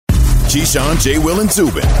Keyshawn, J. Will, and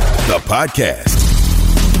Zubin, the podcast.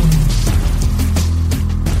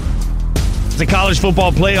 The college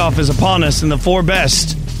football playoff is upon us, and the four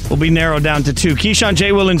best will be narrowed down to two. Keyshawn,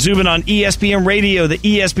 J. Will, and Zubin on ESPN Radio, the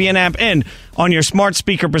ESPN app, and on your smart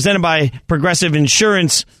speaker, presented by Progressive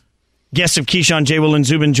Insurance. Guests of Keyshawn, J. Will, and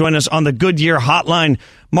Zubin join us on the Goodyear Hotline.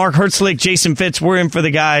 Mark Hertzlick, Jason Fitz, we're in for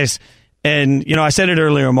the guys. And, you know, I said it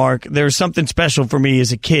earlier, Mark, there's something special for me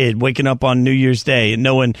as a kid waking up on New Year's Day and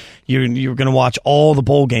knowing you were going to watch all the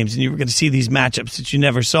bowl games and you were going to see these matchups that you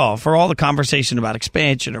never saw. For all the conversation about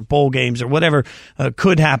expansion or bowl games or whatever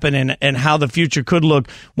could happen and how the future could look,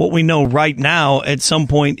 what we know right now at some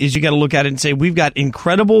point is you got to look at it and say, we've got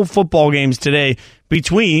incredible football games today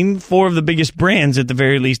between four of the biggest brands, at the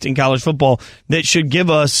very least, in college football that should give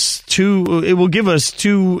us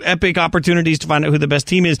two epic opportunities to find out who the best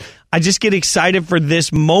team is. I just get excited for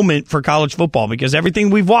this moment for college football because everything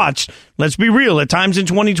we've watched, let's be real, at times in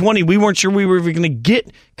 2020, we weren't sure we were even going to get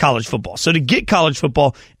college football. So to get college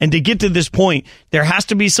football and to get to this point, there has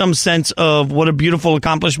to be some sense of what a beautiful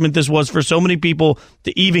accomplishment this was for so many people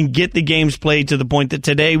to even get the games played to the point that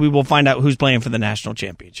today we will find out who's playing for the national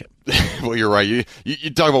championship. Well, you're right. You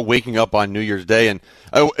talk about waking up on New Year's Day, and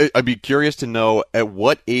I'd be curious to know, at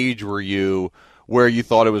what age were you where you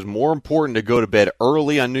thought it was more important to go to bed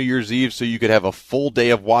early on New Year's Eve so you could have a full day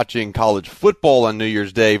of watching college football on New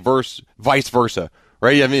Year's Day versus vice versa,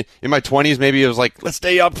 right? I mean, in my 20s, maybe it was like, let's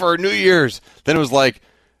stay up for New Year's. Then it was like,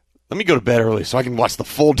 let me go to bed early so I can watch the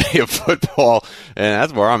full day of football. And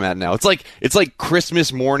that's where I'm at now. It's like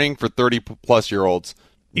Christmas morning for 30-plus-year-olds.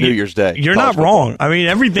 New Year's Day. You're not wrong. I mean,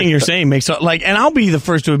 everything you're saying makes like, and I'll be the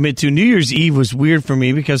first to admit to New Year's Eve was weird for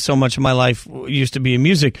me because so much of my life used to be in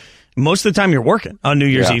music. Most of the time you're working on New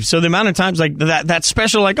Year's Eve. So the amount of times like that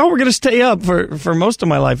special, like, oh, we're going to stay up for most of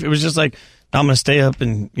my life. It was just like, I'm going to stay up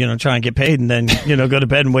and, try and get paid and then, go to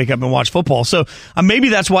bed and wake up and watch football. So maybe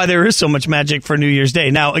that's why there is so much magic for New Year's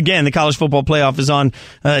Day. Now, again, the college football playoff is on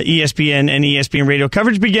ESPN and ESPN Radio.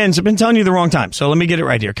 Coverage begins. I've been telling you the wrong time, so let me get it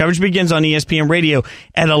right here. Coverage begins on ESPN Radio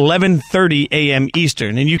at 11:30 a.m.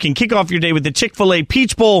 Eastern. And you can kick off your day with the Chick-fil-A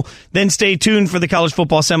Peach Bowl. Then stay tuned for the college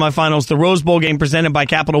football semifinals, the Rose Bowl game presented by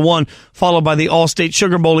Capital One, followed by the All-State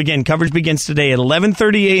Sugar Bowl. Again, coverage begins today at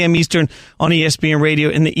 11:30 a.m. Eastern on ESPN Radio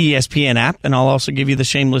and the ESPN app. And I'll also give you the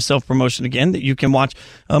shameless self-promotion again that you can watch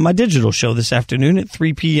my digital show this afternoon at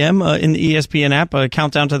 3 p.m. In the ESPN app,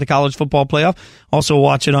 Countdown to the College Football Playoff. Also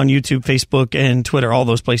watch it on YouTube, Facebook, and Twitter, all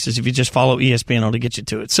those places. If you just follow ESPN, it'll get you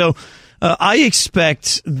to it. So I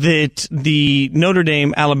expect that the Notre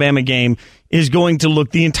Dame-Alabama game is going to look,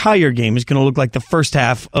 the entire game is going to look like the first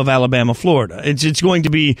half of Alabama-Florida. It's going to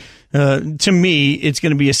be, to me, it's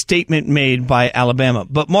going to be a statement made by Alabama.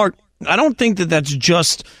 But, Mark, I don't think that that's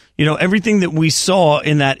just, everything that we saw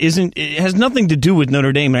in that it has nothing to do with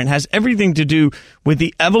Notre Dame, and it has everything to do with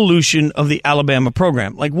the evolution of the Alabama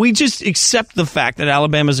program. Like, we just accept the fact that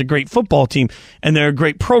Alabama is a great football team and they're a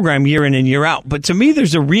great program year in and year out. But to me,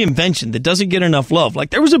 there's a reinvention that doesn't get enough love.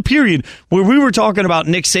 Like, there was a period where we were talking about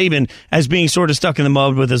Nick Saban as being sort of stuck in the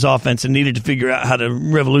mud with his offense and needed to figure out how to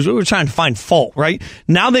revolutionize. We were trying to find fault, right?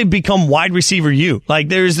 Now they've become wide receiver U. Like,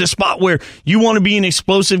 there's this spot where you want to be an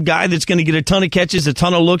explosive guy that's going to get a ton of catches, a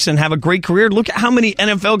ton of looks, and have a great career. Look at how many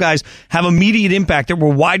NFL guys have immediate impact that were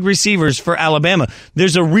wide receivers for Alabama.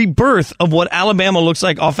 There's a rebirth of what Alabama looks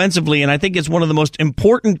like offensively, and I think it's one of the most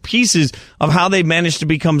important pieces of how they managed to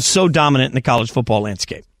become so dominant in the college football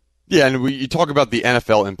landscape. Yeah, and you talk about the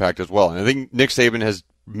NFL impact as well. And I think Nick Saban has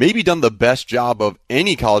maybe done the best job of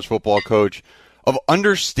any college football coach of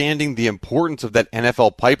understanding the importance of that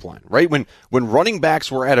NFL pipeline, right? When running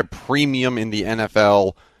backs were at a premium in the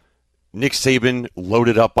NFL, Nick Saban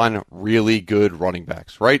loaded up on really good running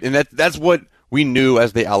backs, right? And that's what we knew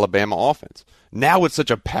as the Alabama offense. Now it's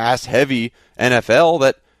such a pass-heavy NFL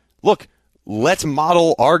that, look, let's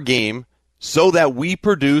model our game so that we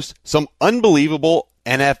produce some unbelievable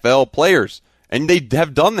NFL players. And they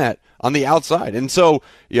have done that on the outside. And so,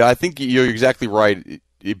 yeah, I think you're exactly right.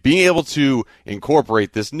 Being able to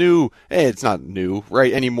incorporate this new, it's not new,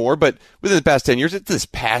 right, anymore, but within the past 10 years, it's this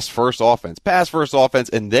pass-first offense,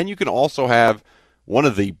 and then you can also have one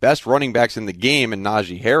of the best running backs in the game in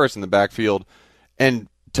Najee Harris in the backfield. And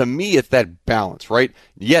to me, it's that balance, right?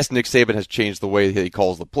 Yes, Nick Saban has changed the way he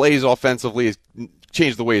calls the plays offensively, he's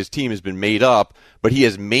changed the way his team has been made up, but he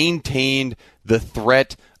has maintained the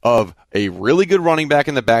threat of a really good running back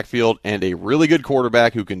in the backfield and a really good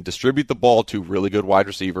quarterback who can distribute the ball to really good wide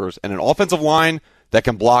receivers and an offensive line that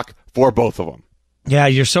can block for both of them. Yeah,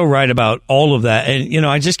 you're so right about all of that. And,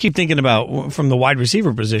 I just keep thinking about from the wide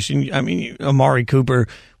receiver position. I mean, Amari Cooper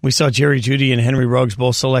We saw Jerry Jeudy and Henry Ruggs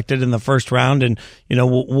both selected in the first round, and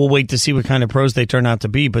we'll wait to see what kind of pros they turn out to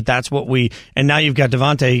be. But that's what and now you've got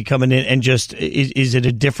Devontae coming in and just is at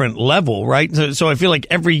a different level, right? So I feel like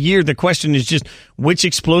every year the question is just which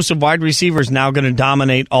explosive wide receiver is now going to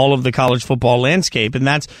dominate all of the college football landscape, and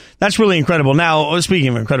that's really incredible. Now, speaking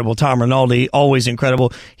of incredible, Tom Rinaldi, always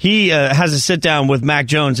incredible. He has a sit down with Mac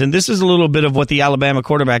Jones, and this is a little bit of what the Alabama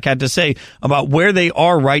quarterback had to say about where they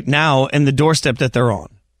are right now and the doorstep that they're on.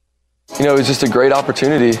 It's just a great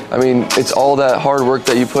opportunity. I mean, it's all that hard work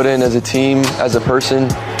that you put in as a team, as a person,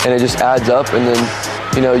 and it just adds up. And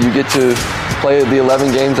then, you get to play the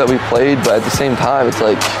 11 games that we played, but at the same time, it's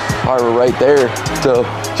like, all right, we're right there. So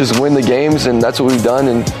just win the games, and that's what we've done.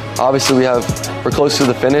 And obviously we're close to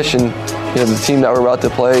the finish, and the team that we're about to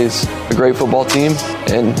play is a great football team,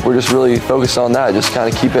 and we're just really focused on that, just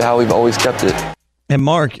kind of keep it how we've always kept it. And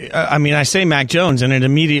Mark, I say Mac Jones, and it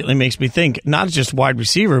immediately makes me think not just wide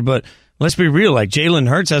receiver, but let's be real, like Jalen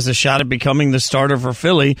Hurts has a shot at becoming the starter for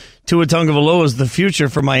Philly, Tua Tagovailoa is the future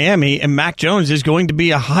for Miami, and Mac Jones is going to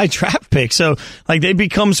be a high draft pick. So, they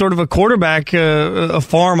become sort of a quarterback a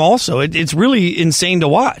farm also. It's really insane to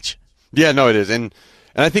watch. Yeah, no, it is. And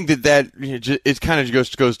I think that it kind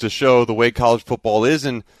of goes to show the way college football is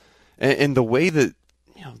and the way that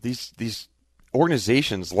these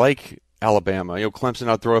organizations like Alabama, Clemson,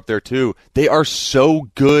 I'll throw up there too. They are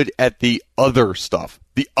so good at the other stuff.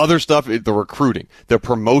 The other stuff, the recruiting, the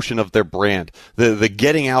promotion of their brand, the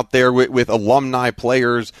getting out there with alumni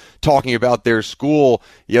players talking about their school.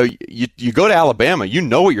 You go to Alabama, you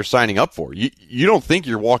know what you're signing up for. You don't think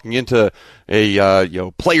you're walking into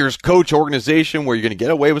a players coach organization where you're going to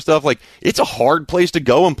get away with stuff. Like, it's a hard place to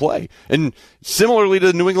go and play. And similarly to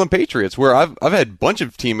the New England Patriots, where I've had a bunch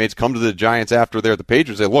of teammates come to the Giants after they're the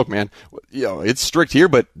Patriots and say, look, man, it's strict here,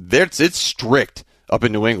 but it's strict up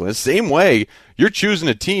in New England. The same way, you're choosing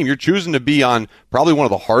a team. You're choosing to be on probably one of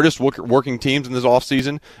the hardest working teams in this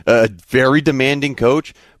offseason, a very demanding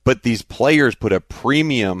coach, but these players put a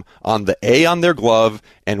premium on the A on their glove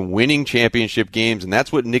and winning championship games, and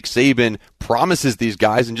that's what Nick Saban promises these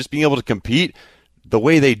guys, and just being able to compete the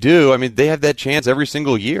way they do. I mean, they have that chance every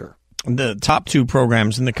single year. The top two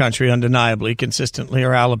programs in the country, undeniably, consistently,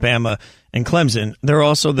 are Alabama and Clemson. They're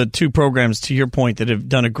also the two programs, to your point, that have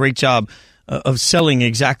done a great job of selling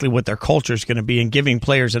exactly what their culture is going to be and giving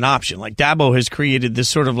players an option. Like, Dabo has created this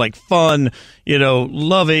sort of fun,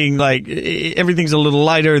 loving, everything's a little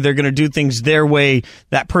lighter. They're going to do things their way.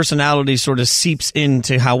 That personality sort of seeps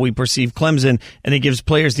into how we perceive Clemson, and it gives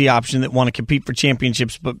players the option that want to compete for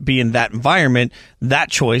championships but be in that environment, that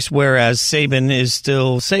choice, whereas Saban is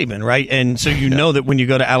still Saban, right? And so know that when you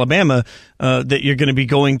go to Alabama, that you're going to be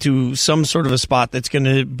going to some sort of a spot that's going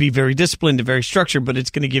to be very disciplined and very structured, but it's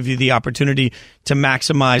going to give you the opportunity to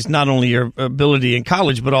maximize not only your ability in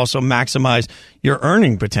college, but also maximize your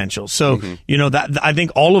earning potential. So, that I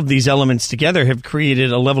think all of these elements together have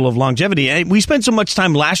created a level of longevity. And we spent so much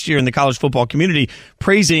time last year in the college football community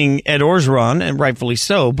praising Ed Orgeron, and rightfully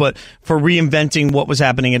so, but for reinventing what was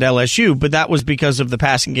happening at LSU. But that was because of the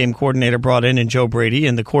passing game coordinator brought in Joe Brady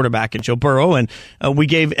and the quarterback and Joe Burrow. And we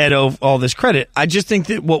gave Ed all this credit. I just think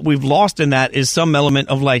that what we've lost in that is some element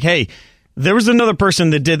of hey, there was another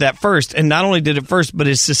person that did that first, and not only did it first, but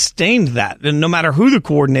has sustained that. And no matter who the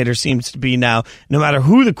coordinator seems to be now, no matter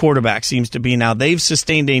who the quarterback seems to be now, they've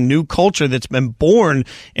sustained a new culture that's been born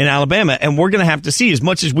in Alabama. And we're going to have to see, as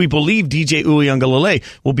much as we believe DJ Uiagalelei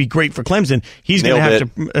will be great for Clemson, he's going to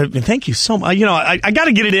have to. Thank you so much. I got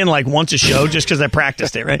to get it in once a show just because I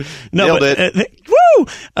practiced it, right? No, Nailed it. Woo!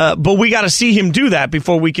 But we got to see him do that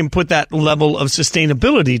before we can put that level of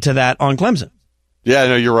sustainability to that on Clemson. Yeah,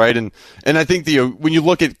 no, you're right, and I think when you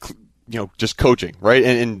look at just coaching, right,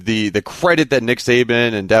 and the credit that Nick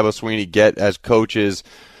Saban and Dabo Swinney get as coaches,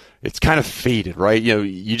 it's kind of faded, right?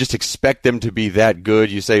 You just expect them to be that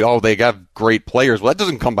good. You say, oh, they got great players. Well, that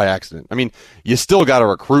doesn't come by accident. I mean, you still got to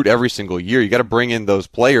recruit every single year. You got to bring in those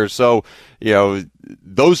players. So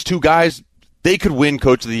those two guys, they could win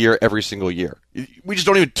Coach of the Year every single year. We just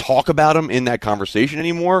don't even talk about them in that conversation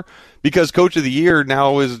anymore, because Coach of the Year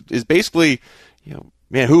now is basically,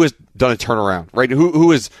 man, who has done a turnaround, right?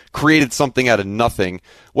 Who has created something out of nothing?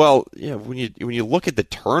 Well, when you look at the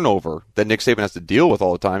turnover that Nick Saban has to deal with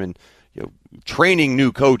all the time, and training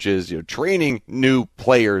new coaches, training new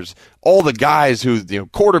players, all the guys who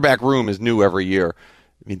quarterback room is new every year.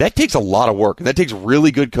 I mean, that takes a lot of work, and that takes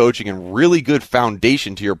really good coaching and really good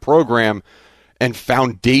foundation to your program. And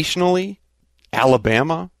foundationally,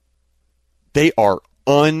 Alabama, they are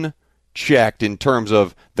unchecked in terms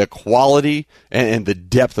of the quality and the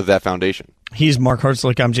depth of that foundation. He's Mark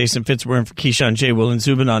Hartzlick. I'm Jason Fitz. We're in for Keyshawn, J. Will, and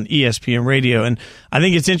Zubin on ESPN Radio. And I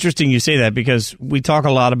think it's interesting you say that because we talk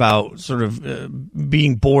a lot about sort of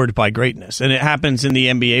being bored by greatness. And it happens in the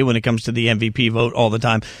NBA when it comes to the MVP vote all the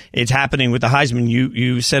time. It's happening with the Heisman.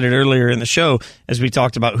 You said it earlier in the show as we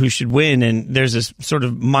talked about who should win. And there's this sort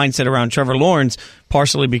of mindset around Trevor Lawrence,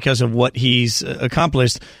 partially because of what he's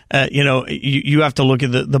accomplished. You have to look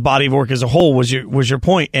at the body of work as a whole was your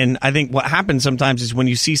point. And I think what happens sometimes is when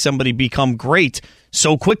you see somebody become great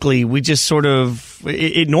so quickly, we just sort of,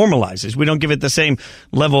 it normalizes. We don't give it the same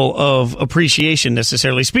level of appreciation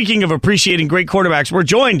necessarily. Speaking of appreciating great quarterbacks, we're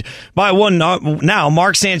joined by one now.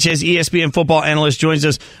 Mark Sanchez, ESPN football analyst, joins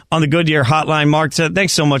us on the Goodyear hotline. Mark,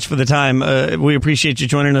 thanks so much for the time. We appreciate you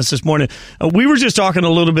joining us this morning. We were just talking a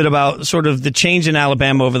little bit about sort of the change in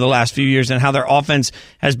Alabama over the last few years and how their offense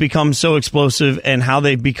has become so explosive and how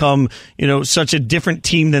they've become, such a different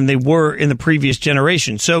team than they were in the previous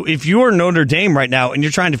generation. So if you're Notre Dame right now, and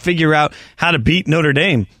you're trying to figure out how to beat Notre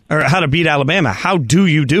Dame or how to beat Alabama, how do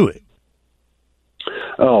you do it?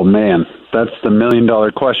 Oh, man, that's the $1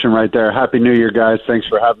 million question right there. Happy New Year, guys. Thanks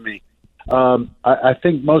for having me. I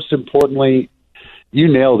think most importantly, you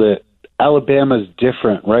nailed it. Alabama's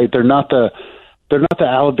different, right? They're not the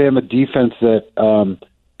Alabama defense that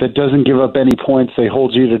doesn't give up any points. They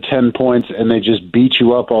hold you to 10 points and they just beat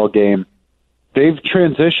you up all game. They've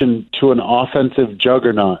transitioned to an offensive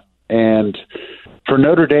juggernaut. And for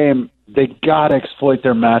Notre Dame, they got to exploit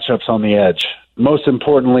their matchups on the edge. Most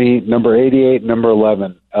importantly, number 88, number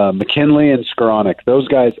 11, McKinley and Skoranek. Those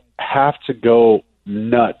guys have to go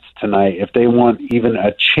nuts tonight if they want even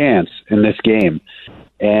a chance in this game.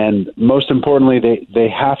 And most importantly, they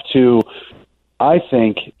have to, I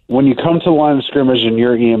think, when you come to the line of scrimmage and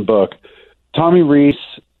you're Ian Book, Tommy Rees,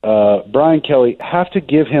 Brian Kelly have to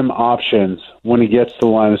give him options when he gets to the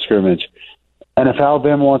line of scrimmage. And if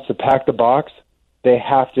Alabama wants to pack the box, they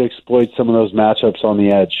have to exploit some of those matchups on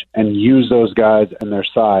the edge and use those guys and their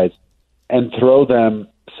size and throw them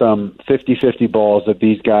some 50-50 balls that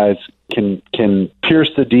these guys can pierce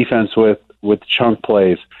the defense with chunk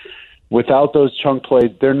plays. Without those chunk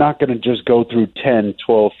plays, they're not going to just go through 10,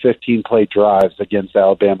 12, 15-play drives against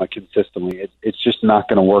Alabama consistently. It's just not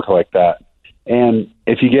going to work like that. And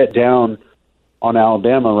if you get down on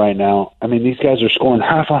Alabama right now, I mean, these guys are scoring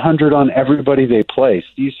 100 on everybody they play.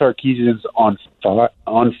 Steve Sarkisian's on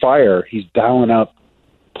fire. He's dialing up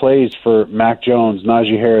plays for Mac Jones,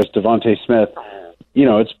 Najee Harris, Devontae Smith.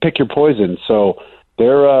 It's pick your poison. So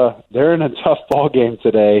they're in a tough ball game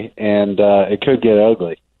today, and it could get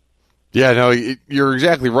ugly. Yeah, no, you're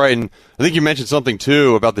exactly right. And I think you mentioned something,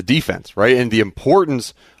 too, about the defense, right? And the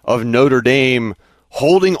importance of Notre Dame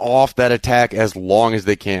holding off that attack as long as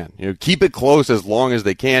they can. Keep it close as long as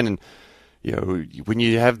they can. And, when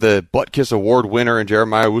you have the Butt-Kiss Award winner in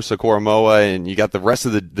Jeremiah Owusu-Koramoah and you got the rest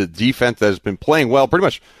of the defense that has been playing well pretty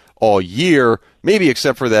much all year, maybe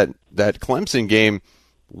except for that Clemson game,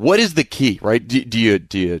 what is the key, right? Do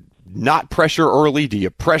you not pressure early? Do you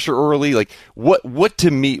pressure early? Like what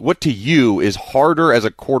to you is harder as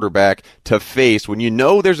a quarterback to face when you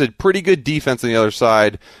know there's a pretty good defense on the other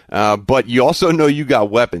side, but you also know you got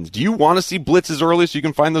weapons? Do you want to see blitzes early so you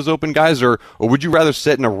can find those open guys, or would you rather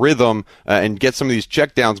set in a rhythm and get some of these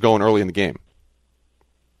checkdowns going early in the game?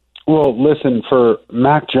 Well, listen, for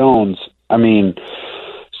Mac Jones, I mean,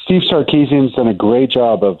 Steve Sarkisian's done a great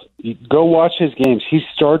job of go watch his games. He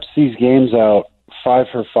starts these games out 5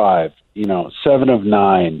 for 5, 7 of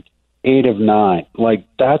 9, 8 of 9. Like,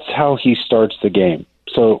 that's how he starts the game.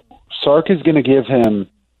 So Sark is going to give him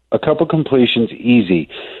a couple completions easy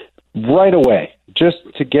right away, just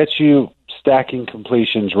to get you stacking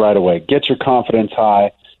completions right away. Get your confidence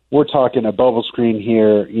high. We're talking a bubble screen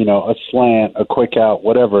here, a slant, a quick out,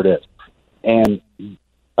 whatever it is. And,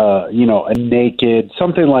 a naked,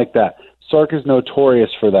 something like that. Sark is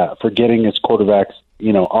notorious for that, for getting his quarterbacks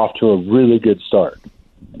off to a really good start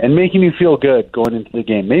and making you feel good going into the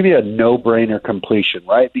game. Maybe a no-brainer completion,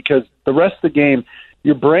 right? Because the rest of the game,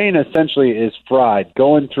 your brain essentially is fried,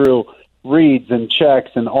 going through reads and checks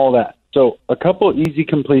and all that. So a couple easy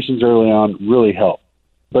completions early on really help.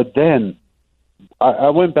 But then I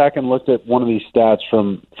went back and looked at one of these stats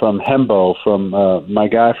from Hembo, from my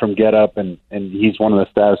guy from Get Up, and he's one of the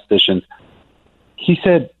statisticians. He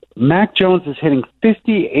said Mac Jones is hitting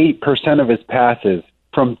 58% of his passes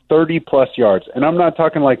from 30-plus yards. And I'm not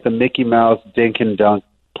talking like the Mickey Mouse dink and dunk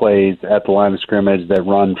plays at the line of scrimmage that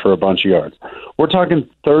run for a bunch of yards. We're talking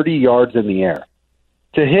 30 yards in the air.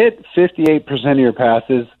 To hit 58% of your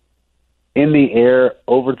passes in the air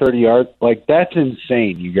over 30 yards, like, that's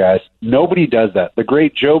insane, you guys. Nobody does that. The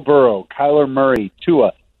great Joe Burrow, Kyler Murray,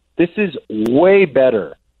 Tua. This is way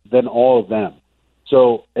better than all of them.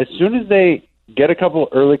 So as soon as they get a couple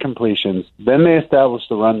early completions, then they establish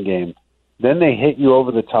the run game, then they hit you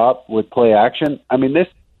over the top with play action. I mean,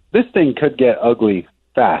 this thing could get ugly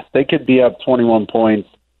fast. They could be up 21 points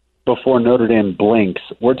before Notre Dame blinks.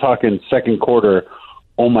 We're talking second quarter.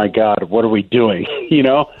 Oh my God, what are we doing? You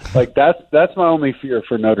know, like that's my only fear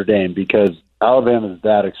for Notre Dame, because Alabama is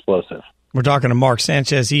that explosive. We're talking to Mark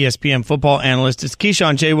Sanchez, ESPN football analyst. It's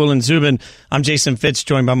Keyshawn, J. Will, and Zubin. I'm Jason Fitz,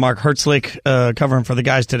 joined by Mark Hertzlich, covering for the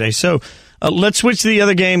guys today. So let's switch to the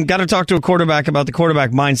other game. Got to talk to a quarterback about the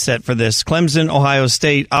quarterback mindset for this. Clemson, Ohio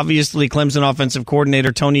State. Obviously, Clemson offensive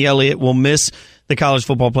coordinator Tony Elliott will miss the college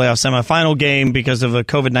football playoff semifinal game because of a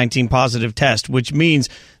COVID-19 positive test, which means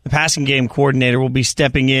the passing game coordinator will be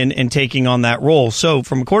stepping in and taking on that role. So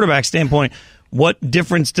from a quarterback standpoint, what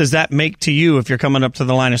difference does that make to you if you're coming up to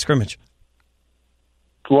the line of scrimmage?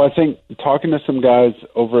 Well, I think talking to some guys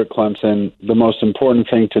over at Clemson, the most important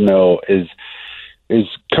thing to know is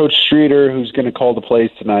Coach Streeter, who's going to call the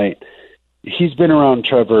plays tonight. He's been around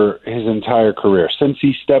Trevor his entire career. Since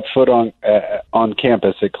he stepped foot on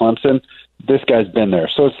campus at Clemson, this guy's been there.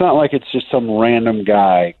 So it's not like it's just some random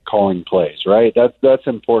guy calling plays, right? That's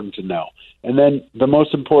important to know. And then the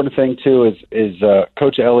most important thing, too, is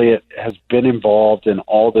Coach Elliott has been involved in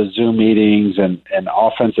all the Zoom meetings and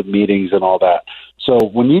offensive meetings and all that. So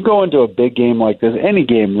when you go into a big game like this, any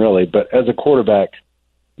game really, but as a quarterback,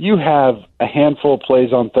 you have a handful of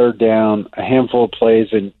plays on third down, a handful of plays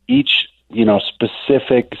in each,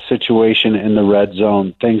 specific situation in the red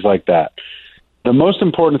zone, things like that. The most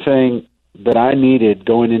important thing that I needed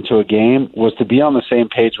going into a game was to be on the same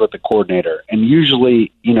page with the coordinator. And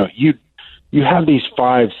usually, you have these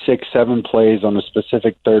 5, 6, 7 plays on a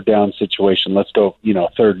specific third down situation. Let's go,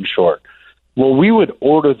 third and short. Well, we would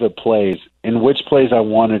order the plays in which plays I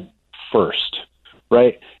wanted first,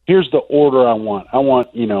 right? Here's the order I want. I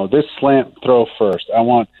want, this slant throw first. I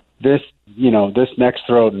want this, this next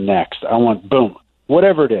throw next. I want boom,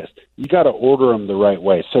 whatever it is. You got to order them the right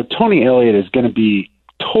way. So Tony Elliott is going to be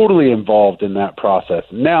totally involved in that process.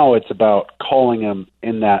 Now it's about calling them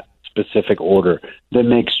in that specific order that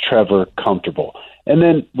makes Trevor comfortable. And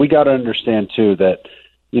then we got to understand too that,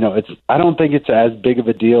 I don't think it's as big of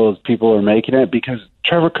a deal as people are making it, because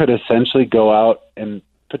Trevor could essentially go out and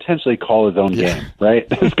potentially call his own game, right?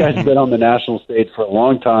 This guy's been on the national stage for a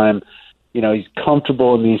long time. He's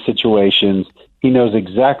comfortable in these situations. He knows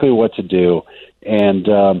exactly what to do. And,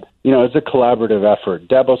 it's a collaborative effort.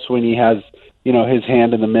 Dabo Swinney has, his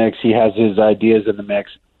hand in the mix. He has his ideas in the mix.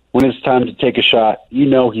 When it's time to take a shot,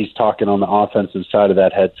 he's talking on the offensive side of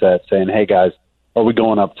that headset saying, hey, guys, are we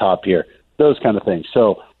going up top here? Those kind of things.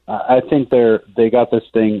 So I think they got this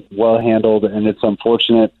thing well handled, and it's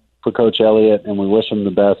unfortunate for Coach Elliott, and we wish him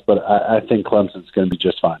the best, but I think Clemson's going to be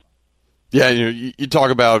just fine. Yeah, you talk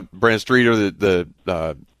about Brandon Streeter,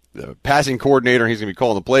 the passing coordinator, and he's going to be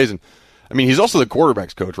calling the plays. And, he's also the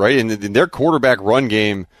quarterback's coach, right? And their quarterback run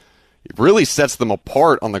game really sets them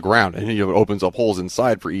apart on the ground. And it opens up holes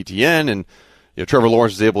inside for ETN, and Trevor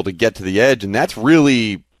Lawrence is able to get to the edge, and that's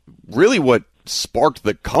really, really what sparked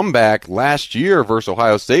the comeback last year versus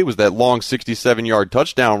Ohio State, was that long 67-yard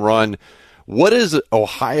touchdown run. What does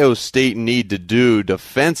Ohio State need to do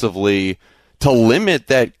defensively to limit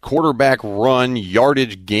that quarterback run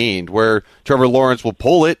yardage gained, where Trevor Lawrence will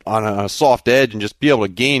pull it on a soft edge and just be able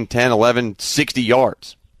to gain 10, 11, 60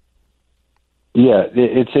 yards? Yeah,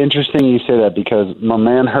 it's interesting you say that, because my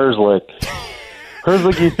man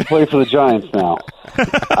Hertzlich used to play for the Giants now.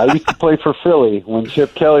 I used to play for Philly when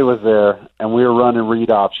Chip Kelly was there, and we were running read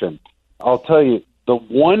option. I'll tell you, the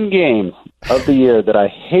one game of the year that I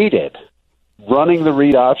hated running the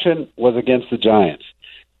read option was against the Giants,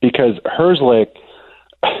 because Hertzlich,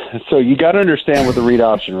 so you got to understand with the read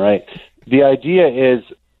option, right? The idea is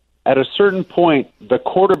at a certain point, the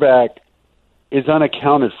quarterback is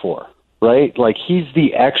unaccounted for, right? Like, he's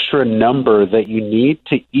the extra number that you need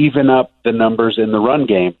to even up the numbers in the run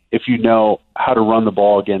game if you know how to run the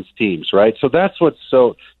ball against teams, right? So that's what's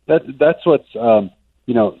so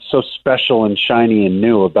special and shiny and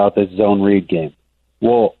new about this zone read game.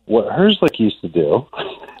 Well, what Hertzlich used to do,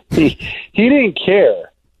 he didn't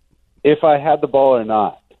care if I had the ball or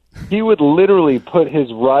not. He would literally put his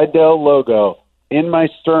Rydell logo in my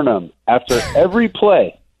sternum after every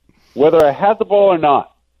play, whether I had the ball or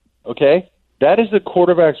not. Okay? That is the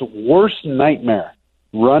quarterback's worst nightmare,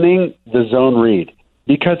 running the zone read,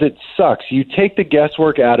 because it sucks. You take the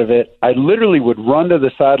guesswork out of it. I literally would run to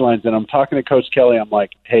the sidelines, and I'm talking to Coach Kelly. I'm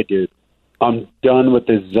like, hey, dude, I'm done with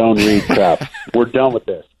this zone read crap. We're done with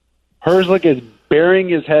this. Hertzlich is burying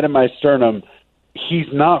his head in my sternum.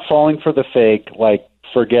 He's not falling for the fake, like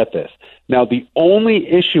forget this. Now, the only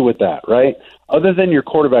issue with that, right, other than your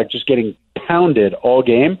quarterback just getting pounded all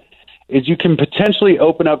game, is you can potentially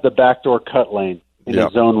open up the backdoor cut lane in a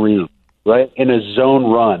zone read, right, in a zone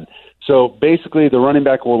run. So basically the running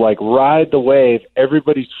back will, like, ride the wave.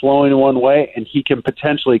 Everybody's flowing one way, and he can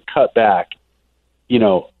potentially cut back, you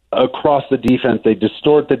know, across the defense. They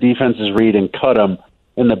distort the defense's read and cut him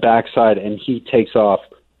in the backside, and he takes off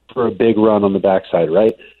for a big run on the backside,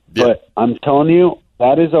 right? Yeah. But I'm telling you,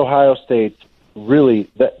 that is Ohio State's really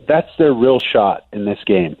that's their real shot in this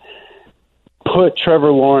game. Put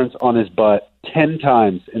Trevor Lawrence on his butt 10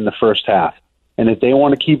 times in the first half. And if they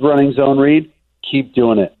want to keep running zone read, keep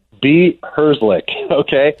doing it. Be Herzlich,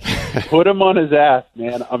 okay? Put him on his ass,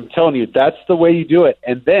 man. I'm telling you, that's the way you do it.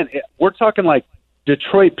 And then we're talking like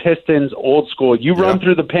Detroit Pistons old school. You run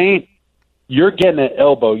through the paint, you're getting an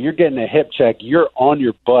elbow, you're getting a hip check, you're on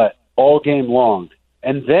your butt all game long.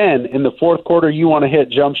 And then in the fourth quarter, you want to hit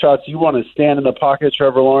jump shots, you want to stand in the pocket,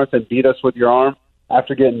 Trevor Lawrence, and beat us with your arm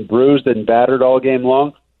after getting bruised and battered all game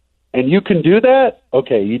long. And you can do that,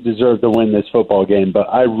 okay, you deserve to win this football game. But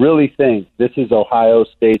I really think this is Ohio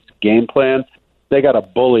State's game plan. They got to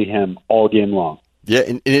bully him all game long. Yeah,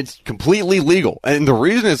 and it's completely legal. And the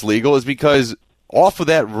reason it's legal is because off of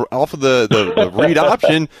the read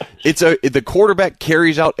option, the quarterback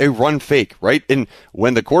carries out a run fake, right? And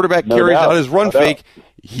when the quarterback carries out his run fake,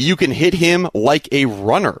 you can hit him like a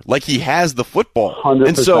runner, like he has the football. 100%.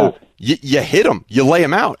 And so you hit him, you lay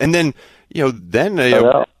him out, and then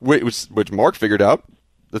which Mark figured out.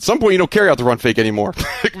 At some point, you don't carry out the run fake anymore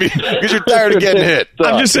because you're tired of getting hit.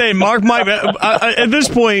 I'm just saying, Mark might at this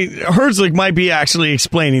point, Herzlich might be actually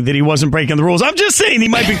explaining that he wasn't breaking the rules. I'm just saying he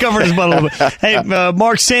might be covering his butt a little bit. Hey,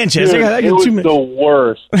 Mark Sanchez. Dude, it was the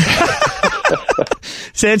worst.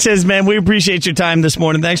 Sanchez, man, we appreciate your time this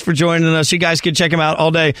morning. Thanks for joining us. You guys can check him out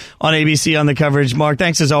all day on ABC on the coverage. Mark,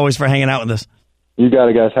 thanks as always for hanging out with us. You got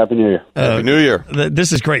it, guys. Happy New Year. Happy New Year.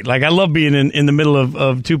 This is great. Like, I love being in the middle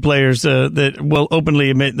of two players that will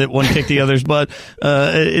openly admit that one kicked the other's butt.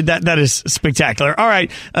 That is spectacular. All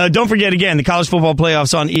right. Don't forget, again, the college football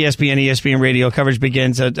playoffs on ESPN. ESPN Radio coverage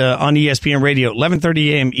begins on ESPN Radio,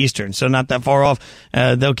 11:30 a.m. Eastern, so not that far off.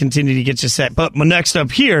 They'll continue to get you set. But next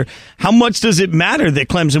up here, how much does it matter that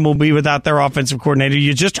Clemson will be without their offensive coordinator?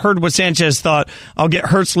 You just heard what Sanchez thought. I'll get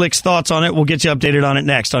Herzlich's thoughts on it. We'll get you updated on it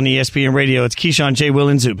next on ESPN Radio. It's Keyshawn, J. Will,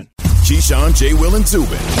 and Zubin. Keyshawn, J. Will, and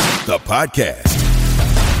Zubin, the podcast.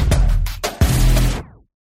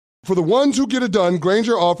 For the ones who get it done,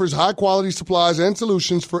 Grainger offers high-quality supplies and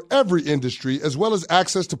solutions for every industry, as well as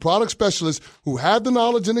access to product specialists who have the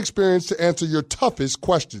knowledge and experience to answer your toughest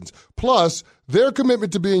questions. Plus, their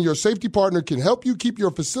commitment to being your safety partner can help you keep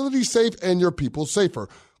your facility safe and your people safer.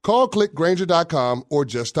 Call, click Grainger.com, or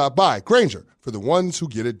just stop by. Grainger, for the ones who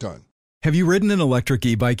get it done. Have you ridden an electric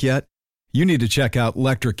e-bike yet? You need to check out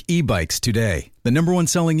Electric E-Bikes today, the #1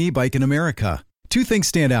 selling e-bike in America. Two things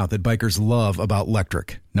stand out that bikers love about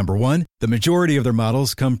Electric. Number one, the majority of their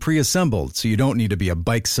models come pre-assembled, so you don't need to be a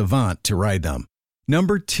bike savant to ride them.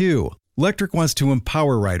 Number two, Electric wants to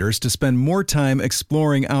empower riders to spend more time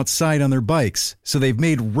exploring outside on their bikes, so they've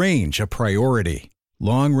made range a priority.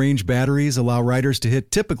 Long-range batteries allow riders to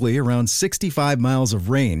hit typically around 65 miles of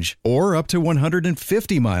range, or up to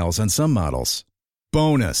 150 miles on some models.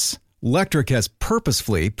 Bonus! Electric has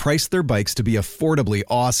purposefully priced their bikes to be affordably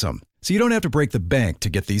awesome, so you don't have to break the bank to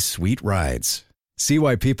get these sweet rides. See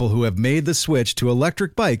why people who have made the switch to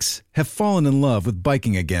electric bikes have fallen in love with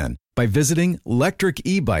biking again by visiting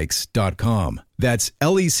electricebikes.com. That's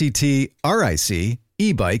LECTRIC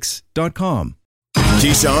ebikes.com.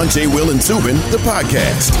 Keyshawn, J. Will, and Zubin, the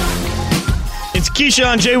podcast. It's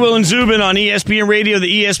Keyshawn, J. Will, and Zubin on ESPN Radio,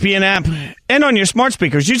 the ESPN app, and on your smart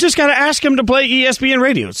speakers. You just got to ask them to play ESPN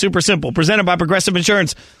Radio. It's super simple. Presented by Progressive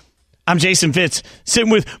Insurance. I'm Jason Fitz, sitting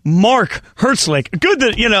with Mark Herzlich. Good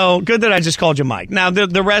that I just called you Mike. Now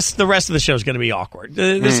the rest of the show is going to be awkward.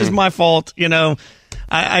 This is my fault. A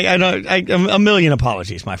million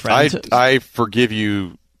apologies, my friend. I forgive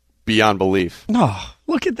you beyond belief. Oh,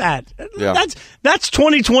 look at that. Yeah. That's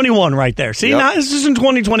 2021 right there. See, now this is in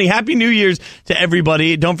 2020. Happy New Year's to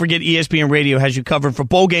everybody. Don't forget ESPN Radio has you covered for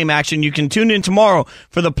bowl game action. You can tune in tomorrow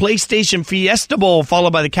for the PlayStation Fiesta Bowl,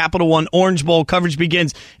 followed by the Capital One Orange Bowl. Coverage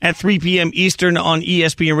begins at 3 p.m. Eastern on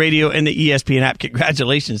ESPN Radio and the ESPN app.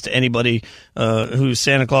 Congratulations to anybody who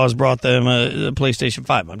Santa Claus brought them a PlayStation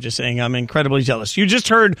 5. I'm just saying I'm incredibly jealous. You just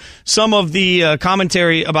heard some of the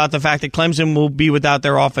commentary about the fact that Clemson will be without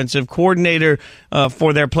their offensive coordinator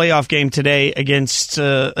for their playoff game today against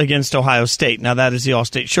Ohio State. Now, that is the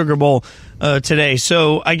All-State Sugar Bowl today.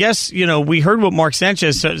 So I guess, we heard what Mark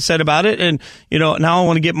Sanchez said about it, and, now I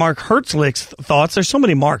want to get Mark Hertzlich's thoughts. There's so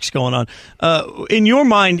many Marks going on. In your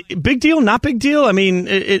mind, big deal, not big deal? I mean,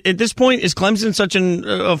 at this point, is Clemson such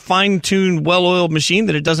a fine-tuned, well-oiled machine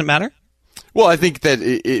that it doesn't matter? Well, I think that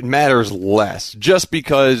it matters less just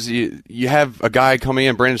because you have a guy coming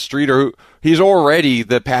in, Brandon Streeter, who he's already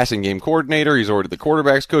the passing game coordinator. He's already the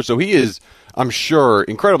quarterback's coach. So he is, I'm sure,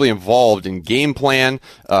 incredibly involved in game plan,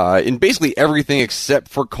 in basically everything except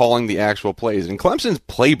for calling the actual plays. And Clemson's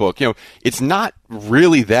playbook, it's not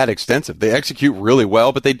really that extensive. They execute really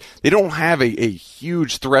well, but they don't have a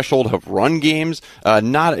huge threshold of run games,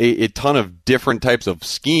 not a ton of different types of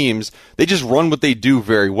schemes. They just run what they do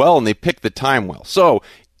very well, and they pick the time well. So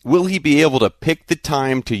will he be able to pick the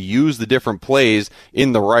time to use the different plays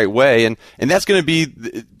in the right way? And that's going to be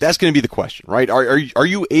the question, right? Are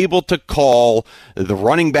you able to call the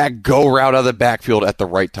running back go route out of the backfield at the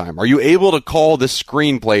right time? Are you able to call the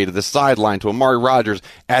screen play to the sideline to Amari Rodgers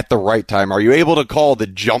at the right time? Are you able to call the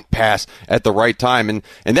jump pass at the right time? And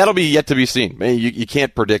that'll be yet to be seen. You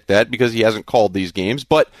can't predict that because he hasn't called these games,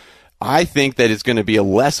 but I think that it's going to be a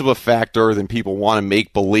less of a factor than people want to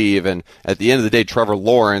make believe. And at the end of the day, Trevor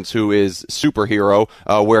Lawrence, who is superhero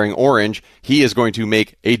wearing orange, he is going to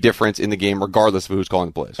make a difference in the game regardless of who's calling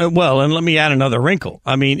the plays. Well, and let me add another wrinkle.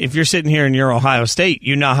 I mean, if you're sitting here and you're Ohio State,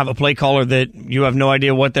 you now have a play caller that you have no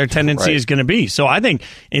idea what their tendency is going to be. So I think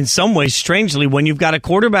in some ways, strangely, when you've got a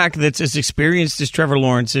quarterback that's as experienced as Trevor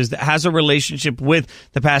Lawrence is, that has a relationship with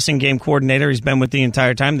the passing game coordinator, he's been with the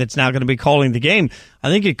entire time, that's now going to be calling the game, I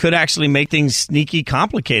think it could actually make things sneaky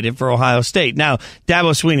complicated for Ohio State. Now,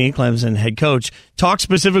 Dabo Swinney, Clemson head coach, talked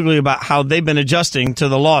specifically about how they've been adjusting to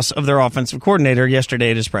the loss of their offensive coordinator yesterday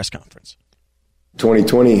at his press conference.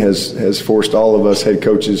 2020 has forced all of us head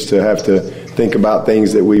coaches to have to think about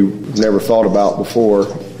things that we've never thought about before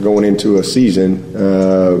going into a season.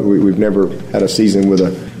 We've never had a season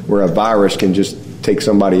where a virus can just take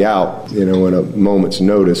somebody out, in a moment's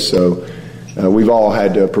notice. So we've all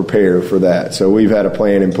had to prepare for that. So we've had a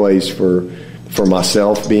plan in place for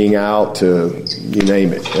myself being out to, you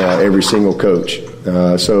name it, every single coach.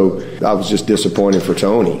 So I was just disappointed for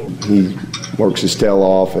Tony. He works his tail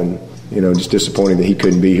off and, just disappointed that he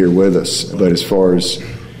couldn't be here with us. But as far as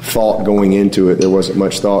thought going into it, there wasn't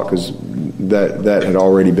much thought because that had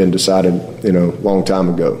already been decided, a long time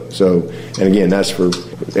ago. So, and again, that's for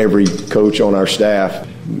every coach on our staff,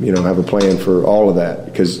 have a plan for all of that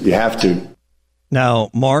because you have to. Now,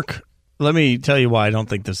 Mark, let me tell you why I don't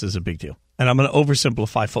think this is a big deal. And I'm going to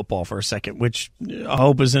oversimplify football for a second, which I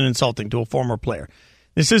hope isn't insulting to a former player.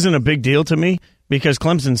 This isn't a big deal to me because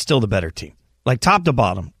Clemson's still the better team. Like top to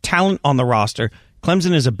bottom, talent on the roster,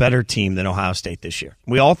 Clemson is a better team than Ohio State this year.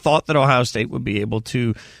 We all thought that Ohio State would be able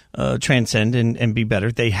to transcend and be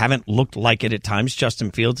better. They haven't looked like it at times.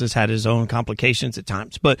 Justin Fields has had his own complications at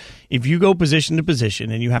times. But if you go position to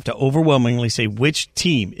position and you have to overwhelmingly say which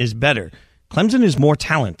team is better, Clemson is more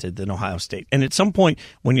talented than Ohio State. And at some point,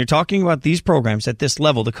 when you're talking about these programs at this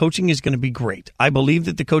level, the coaching is going to be great. I believe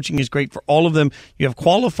that the coaching is great for all of them. You have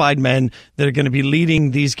qualified men that are going to be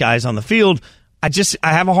leading these guys on the field. I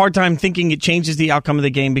have a hard time thinking it changes the outcome of the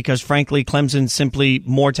game because, frankly, Clemson's simply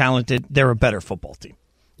more talented. They're a better football team.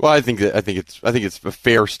 Well, I think it's a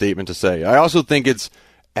fair statement to say. I also think it's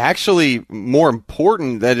actually more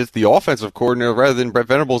important that it's the offensive coordinator rather than Brett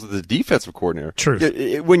Venables as the defensive coordinator. True.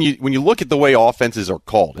 When you look at the way offenses are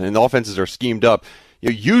called and the offenses are schemed up,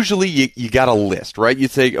 usually you got a list, right? You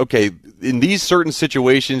say, okay, in these certain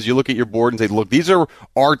situations, you look at your board and say, look, these are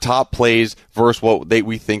our top plays versus what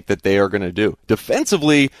we think that they are going to do.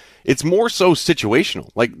 Defensively, it's more so situational.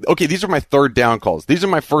 Like, okay, these are my third down calls. These are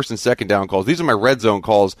my first and second down calls. These are my red zone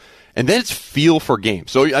calls. And then it's feel for game.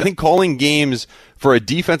 So I think calling games for a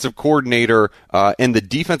defensive coordinator and the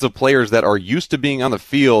defensive players that are used to being on the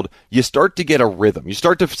field, you start to get a rhythm. You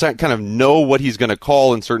start to kind of know what he's going to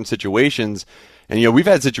call in certain situations. And we've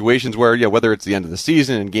had situations where whether it's the end of the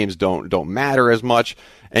season and games don't matter as much,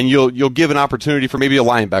 and you'll give an opportunity for maybe a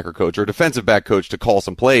linebacker coach or a defensive back coach to call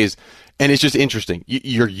some plays, and it's just interesting.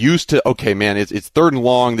 You're used to, okay, man, it's third and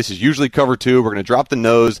long. This is usually cover two. We're going to drop the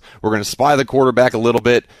nose. We're going to spy the quarterback a little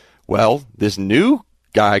bit. Well, this new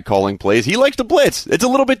guy calling plays. He likes to blitz. It's a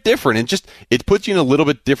little bit different, and it puts you in a little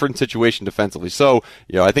bit different situation defensively. So,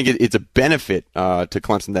 I think it's a benefit to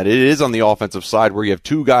Clemson that it is on the offensive side where you have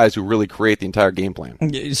two guys who really create the entire game plan.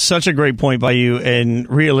 Such a great point by you. And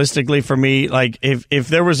realistically, for me, like if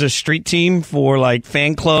there was a street team for like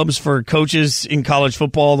fan clubs for coaches in college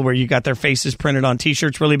football where you got their faces printed on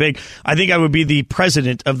T-shirts really big, I think I would be the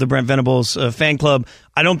president of the Brent Venables fan club.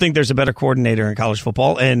 I don't think there's a better coordinator in college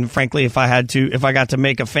football. And frankly, if I got to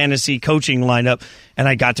make a fantasy coaching lineup and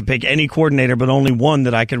I got to pick any coordinator, but only one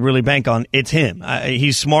that I could really bank on, it's him.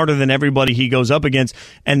 He's smarter than everybody he goes up against.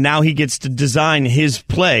 And now he gets to design his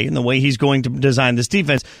play and the way he's going to design this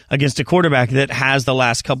defense against a quarterback that has the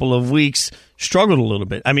last couple of weeks struggled a little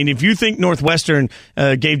bit. I mean, if you think Northwestern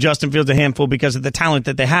gave Justin Fields a handful because of the talent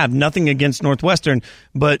that they have, nothing against Northwestern,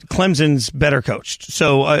 but Clemson's better coached.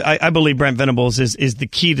 So I believe Brent Venables is the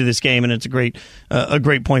key to this game, and it's a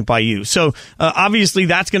great point by you. So obviously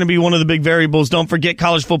that's going to be one of the big variables. Don't forget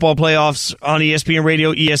college football playoffs on ESPN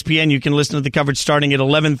Radio, ESPN. You can listen to the coverage starting at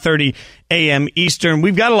 11:30 a.m. Eastern.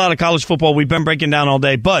 We've got a lot of college football we've been breaking down all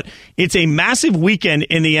day, but it's a massive weekend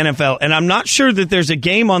in the NFL, and I'm not sure that there's a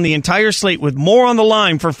game on the entire slate with more on the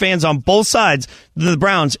line for fans on both sides than the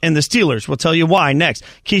Browns and the Steelers. We'll tell you why next.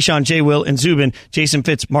 Keyshawn, J. Will, and Zubin. Jason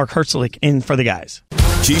Fitz, Mark Hertzlich in for the guys.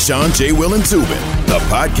 Keyshawn, J. Will, and Zubin, the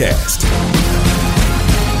podcast.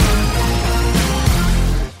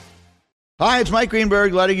 Hi, it's Mike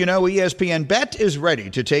Greenberg letting you know ESPN Bet is ready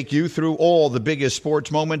to take you through all the biggest sports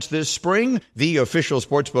moments this spring. The official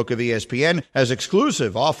sportsbook of ESPN has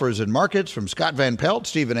exclusive offers and markets from Scott Van Pelt,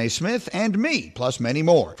 Stephen A. Smith, and me, plus many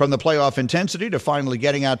more. From the playoff intensity to finally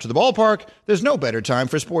getting out to the ballpark, there's no better time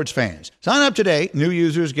for sports fans. Sign up today. New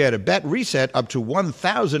users get a bet reset up to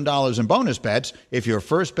 $1,000 in bonus bets if your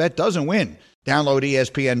first bet doesn't win. Download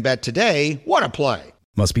ESPN Bet today. What a play.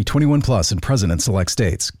 Must be 21 plus and present in select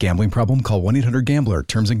states. Gambling problem? Call 1-800-GAMBLER.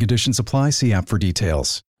 Terms and conditions apply. See app for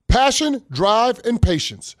details. Passion, drive, and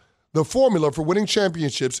patience. The formula for winning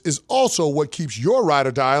championships is also what keeps your ride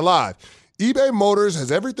or die alive. eBay Motors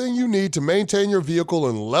has everything you need to maintain your vehicle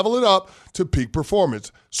and level it up to peak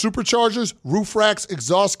performance. Superchargers, roof racks,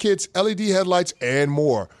 exhaust kits, LED headlights, and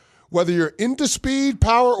more. Whether you're into speed,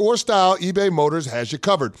 power, or style, eBay Motors has you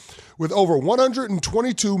covered. With over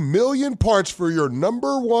 122 million parts for your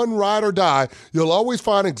number one ride or die, you'll always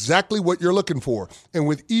find exactly what you're looking for. And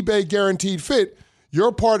with eBay Guaranteed Fit,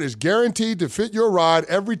 your part is guaranteed to fit your ride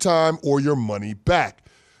every time or your money back.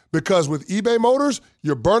 Because with eBay Motors,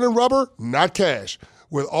 you're burning rubber, not cash.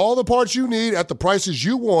 With all the parts you need at the prices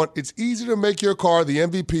you want, it's easy to make your car the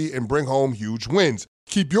MVP and bring home huge wins.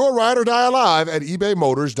 Keep your ride or die alive at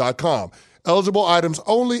ebaymotors.com. Eligible items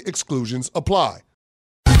only. Exclusions apply.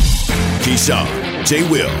 Keyshawn, J.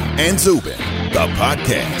 Will, and Zubin, the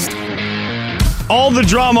podcast. All the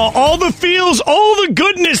drama, all the feels, all the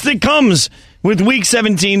goodness that comes with Week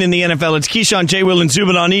 17 in the NFL. It's Keyshawn, J. Will, and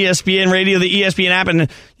Zubin on ESPN Radio, the ESPN app, and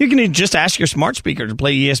you can just ask your smart speaker to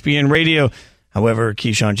play ESPN Radio. However,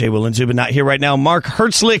 Keyshawn, J. Will, and Zubin not here right now. Mark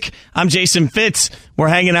Hertzlich, I'm Jason Fitz. We're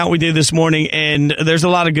hanging out with you this morning, and there's a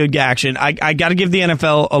lot of good action. I got to give the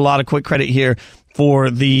NFL a lot of quick credit here for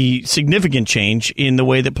the significant change in the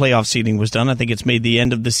way that playoff seeding was done. I think it's made the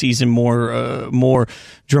end of the season more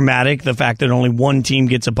dramatic. The fact that only one team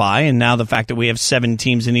gets a bye, and now the fact that we have 7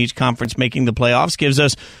 teams in each conference making the playoffs gives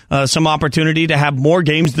us some opportunity to have more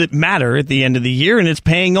games that matter at the end of the year, and it's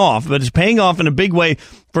paying off. But it's paying off in a big way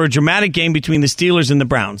for a dramatic game between the Steelers and the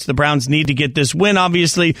Browns. The Browns need to get this win,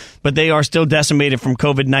 obviously, but they are still decimated from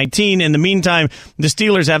COVID-19. In the meantime, the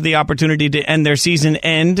Steelers have the opportunity to end their season,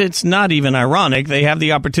 and it's not even ironic. They have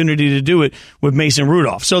the opportunity to do it with Mason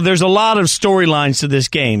Rudolph. So there's a lot of storylines to this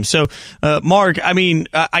game. So, Mark, I mean,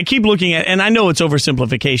 I keep looking at, and I know it's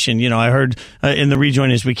oversimplification. You know, I heard in the rejoin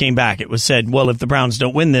as we came back, it was said, well, if the Browns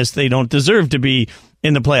don't win this, they don't deserve to be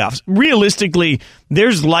in the playoffs. Realistically,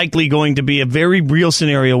 there's likely going to be a very real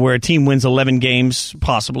scenario where a team wins 11 games,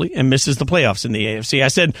 possibly, and misses the playoffs in the AFC. I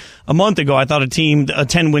said a month ago I thought a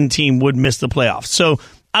 10-win team would miss the playoffs. So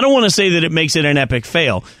I don't want to say that it makes it an epic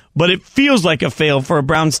fail, but it feels like a fail for a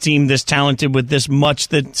Browns team this talented with this much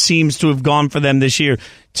that seems to have gone for them this year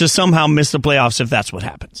to somehow miss the playoffs if that's what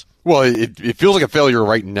happens. Well, it feels like a failure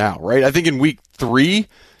right now, right? I think in week 3,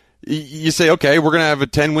 you say, okay, we're going to have a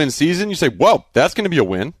 10-win season. You say, whoa, that's going to be a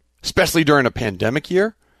win, especially during a pandemic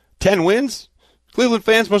year. 10 wins? Cleveland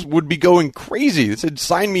fans would be going crazy. They said,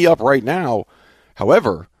 sign me up right now.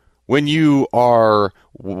 However, when you are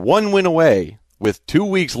 1 win away with 2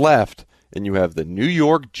 weeks left and you have the New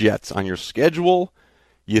York Jets on your schedule,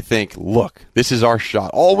 you think, look, this is our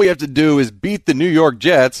shot. All we have to do is beat the New York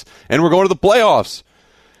Jets and we're going to the playoffs.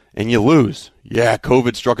 and you lose. Yeah,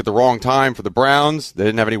 COVID struck at the wrong time for the Browns. They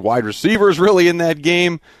didn't have any wide receivers really in that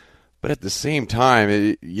game. But at the same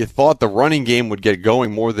time, you thought the running game would get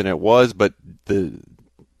going more than it was. But the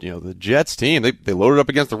Jets team, they loaded up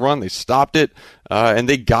against the run. They stopped it, and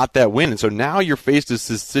they got that win. And so now you're faced with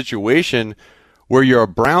this situation where you're a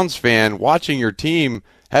Browns fan watching your team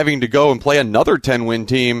having to go and play another 10-win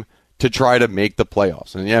team to try to make the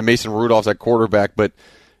playoffs. And yeah, Mason Rudolph's at quarterback, but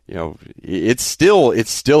it's still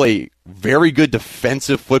a very good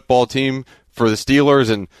defensive football team for the Steelers,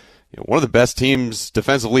 and one of the best teams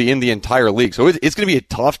defensively in the entire league. So it's going to be a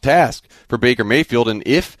tough task for Baker Mayfield, and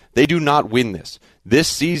if they do not win this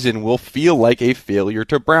season will feel like a failure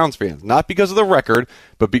to Browns fans. Not because of the record,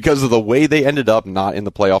 but because of the way they ended up not in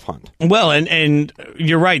the playoff hunt. Well, and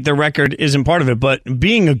you're right, the record isn't part of it, but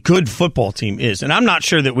being a good football team is. And I'm not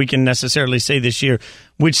sure that we can necessarily say this year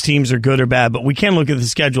which teams are good or bad, but we can look at the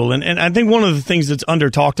schedule. And I think one of the things that's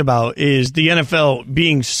under talked about is the NFL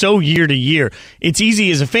being so year to year. It's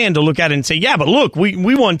easy as a fan to look at it and say, yeah, but look,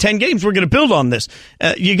 we won 10 games. We're going to build on this.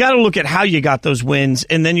 You got to look at how you got those wins,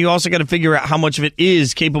 and then you also got to figure out how much of it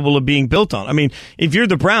is capable of being built on. I mean, if you're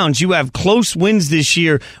the Browns, you have close wins this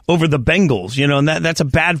year over the Bengals, and that's a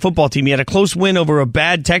bad football team. You had a close win over a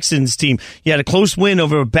bad Texans team. You had a close win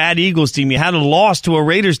over a bad Eagles team. You had a loss to a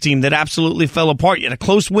Raiders team that absolutely fell apart. You had a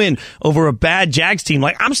close win over a bad Jags team.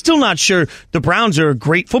 I'm still not sure the Browns are a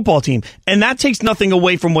great football team, and that takes nothing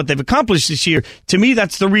away from what they've accomplished this year. To me,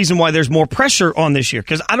 that's the reason why there's more pressure on this year,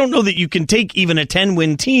 because I don't know that you can take even a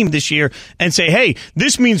 10-win team this year and say, hey,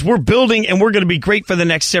 this means we're building and we're going to be great for the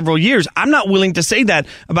next several years. I'm not willing to say that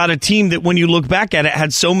about a team that, when you look back at it,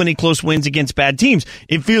 had so many close wins against bad teams.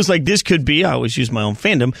 It feels like this could be, I always use my own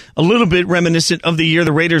fandom, a little bit reminiscent of the year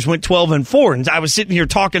the Raiders went 12-4, and I was sitting here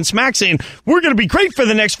talking smack saying, we're going to be great for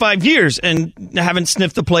the next 5 years, and haven't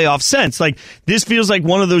sniffed the playoff since. This feels like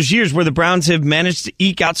one of those years where the Browns have managed to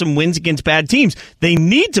eke out some wins against bad teams. They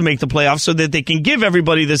need to make the playoffs so that they can give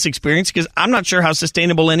everybody this experience, because I'm not sure how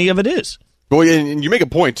sustainable any of it is. Well, and you make a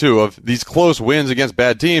point, too, of these close wins against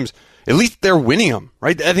bad teams. At least they're winning them,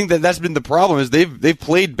 right? I think that's been the problem, is they've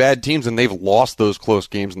played bad teams and they've lost those close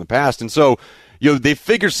games in the past. And so, they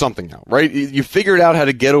figured something out, right? You figured out how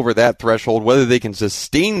to get over that threshold. Whether they can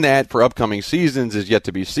sustain that for upcoming seasons is yet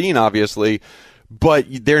to be seen, obviously. But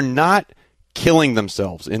they're not killing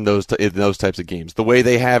themselves in those types of games the way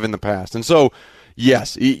they have in the past. And so,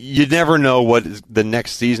 yes, you never know what the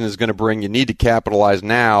next season is going to bring. You need to capitalize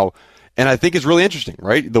now. And I think it's really interesting,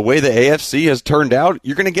 right? The way the AFC has turned out,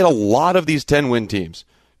 you're going to get a lot of these 10-win teams.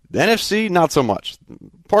 The NFC, not so much.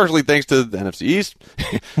 Partially thanks to the NFC East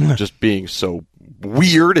just being so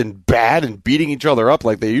weird and bad and beating each other up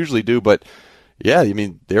like they usually do. But, yeah, I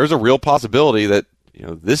mean, there's a real possibility that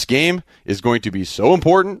this game is going to be so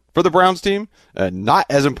important for the Browns team. Not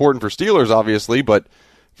as important for Steelers, obviously, but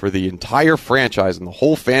for the entire franchise and the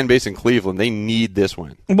whole fan base in Cleveland, they need this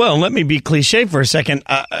win. Well, let me be cliche for a second.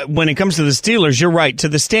 When it comes to the Steelers, you're right. To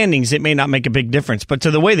the standings, it may not make a big difference, but to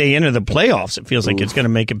the way they enter the playoffs, it feels like it's going to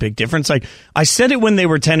make a big difference. I said it when they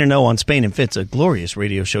were 10-0 on Spain and Fitz, a glorious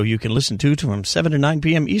radio show you can listen to from 7 to 9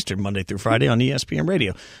 p.m. Eastern, Monday through Friday on ESPN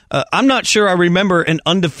Radio. I'm not sure I remember an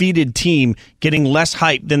undefeated team getting less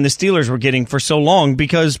hype than the Steelers were getting for so long,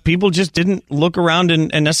 because people just didn't look around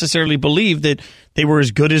and necessarily believe that they were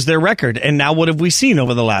as good as their record. And now what have we seen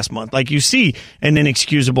over the last month? You see an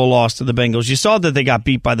inexcusable loss to the Bengals. You saw that they got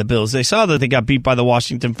beat by the Bills. They saw that they got beat by the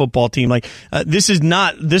Washington football team. This is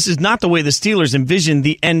not the way the Steelers envisioned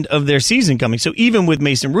the end of their season coming. So even with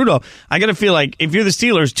Mason Rudolph, I got to feel like if you're the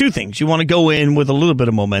Steelers, two things. You want to go in with a little bit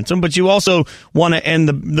of momentum, but you also want to end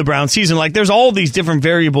the Browns season. There's all these different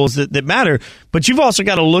variables that matter, but you've also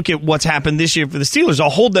got to look at what's happened this year for the Steelers. I'll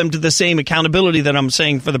hold them to the same accountability that I'm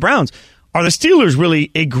saying for the Browns. Are the Steelers really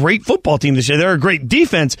a great football team this year? They're a great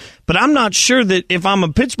defense, but I'm not sure that if I'm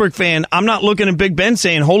a Pittsburgh fan, I'm not looking at Big Ben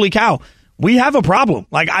saying, holy cow, we have a problem.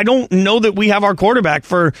 I don't know that we have our quarterback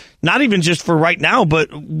for, not even just for right now, but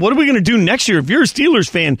what are we going to do next year? If you're a Steelers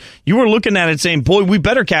fan, you are looking at it saying, boy, we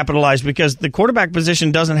better capitalize, because the quarterback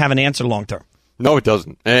position doesn't have an answer long term. No, it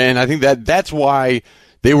doesn't. And I think that's why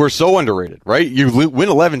they were so underrated, right? You win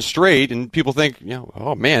 11 straight, and people think,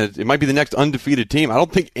 oh man, it might be the next undefeated team. I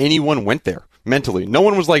don't think anyone went there mentally. No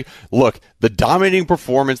one was like, look, the dominating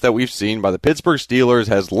performance that we've seen by the Pittsburgh Steelers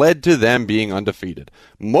has led to them being undefeated.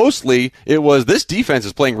 Mostly, it was this defense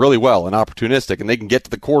is playing really well and opportunistic, and they can get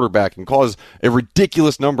to the quarterback and cause a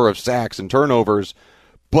ridiculous number of sacks and turnovers.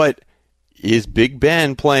 But is Big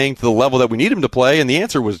Ben playing to the level that we need him to play? And the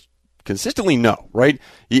answer was consistently no, right?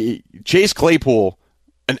 Chase Claypool,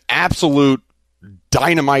 an absolute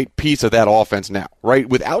dynamite piece of that offense now, right?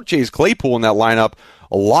 Without Chase Claypool in that lineup,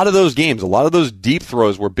 a lot of those games, a lot of those deep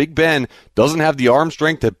throws where Big Ben doesn't have the arm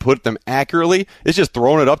strength to put them accurately, it's just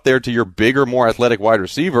throwing it up there to your bigger, more athletic wide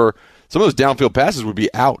receiver. Some of those downfield passes would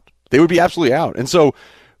be out. They would be absolutely out. And so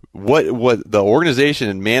what the organization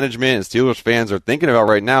and management and Steelers fans are thinking about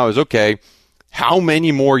right now is, okay, how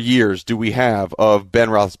many more years do we have of Ben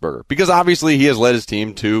Roethlisberger? Because obviously he has led his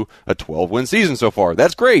team to a 12-win season so far.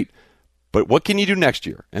 That's great. But what can he do next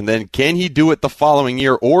year? And then can he do it the following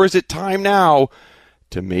year? Or is it time now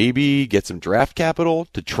to maybe get some draft capital,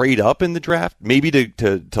 to trade up in the draft, maybe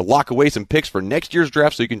to lock away some picks for next year's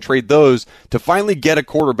draft so you can trade those to finally get a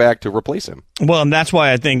quarterback to replace him? Well, and that's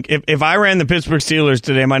why I think if I ran the Pittsburgh Steelers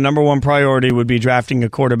today, my number one priority would be drafting a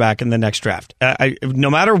quarterback in the next draft. No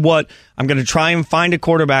matter what, I'm going to try and find a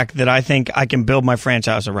quarterback that I think I can build my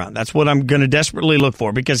franchise around. That's what I'm going to desperately look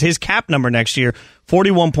for, because his cap number next year,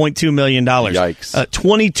 $41.2 million. Yikes.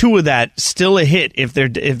 22 of that still a hit if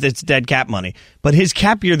it's dead cap money. But his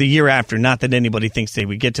cap year the year after, not that anybody thinks they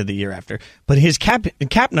would get to the year after, but his cap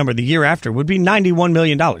number the year after would be $91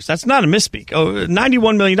 million. That's not a misspeak.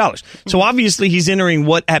 $91 million. So obviously he's entering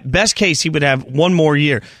what at best case he would have one more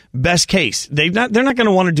year. Best case. They're not going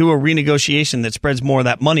to want to do a renegotiation that spreads more of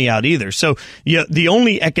that money out either. So the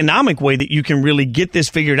only economic way that you can really get this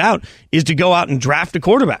figured out is to go out and draft a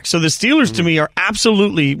quarterback. So the Steelers to me are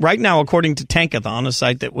absolutely, right now, according to Tankathon, a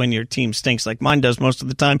site that when your team stinks like mine does most of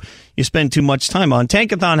the time, you spend too much time on.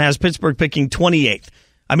 Tankathon has Pittsburgh picking 28th.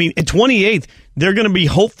 I mean, at 28th, they're going to be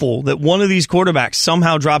hopeful that one of these quarterbacks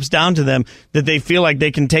somehow drops down to them that they feel like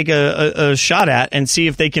they can take a shot at and see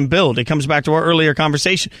if they can build. It comes back to our earlier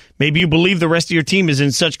conversation. Maybe you believe the rest of your team is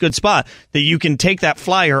in such good spot that you can take that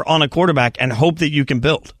flyer on a quarterback and hope that you can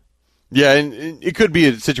build. Yeah, and it could be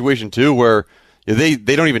a situation, too, where they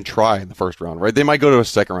don't even try in the first round, right? They might go to a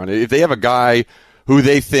second round. If they have a guy who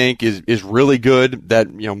they think is really good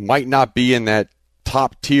that might not be in that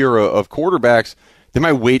top tier of quarterbacks, they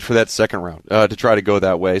might wait for that second round to try to go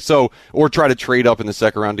that way. So, or try to trade up in the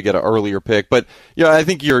second round to get an earlier pick. But I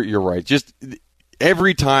think you're right. Just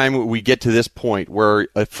every time we get to this point where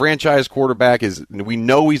a franchise quarterback we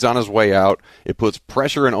know he's on his way out, it puts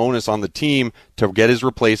pressure and onus on the team to get his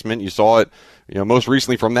replacement. You saw it, most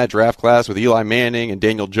recently from that draft class with Eli Manning and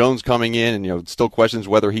Daniel Jones coming in, and still questions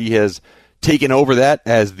whether he has taken over that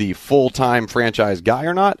as the full-time franchise guy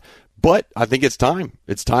or not. But I think it's time.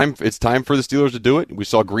 It's time for the Steelers to do it. We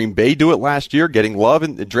saw Green Bay do it last year, getting Love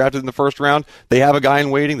and drafted in the first round. They have a guy in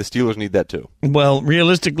waiting. The Steelers need that too. Well,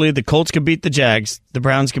 realistically, the Colts could beat the Jags. The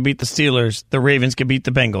Browns could beat the Steelers. The Ravens could beat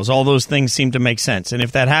the Bengals. All those things seem to make sense. And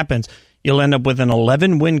if that happens, you'll end up with an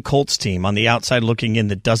 11-win Colts team on the outside looking in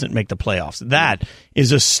that doesn't make the playoffs. That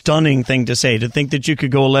is a stunning thing to say, to think that you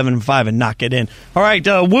could go 11-5 and not get in. All right,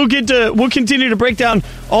 we'll continue to break down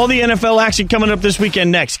all the NFL action coming up this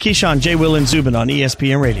weekend next. Keyshawn, J. Will, and Zubin on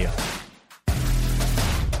ESPN Radio.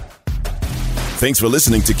 Thanks for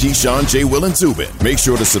listening to Keyshawn, J. Will, and Zubin. Make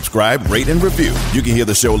sure to subscribe, rate, and review. You can hear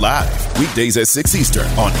the show live weekdays at 6 Eastern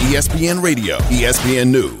on ESPN Radio, ESPN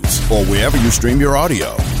News, or wherever you stream your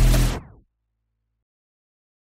audio.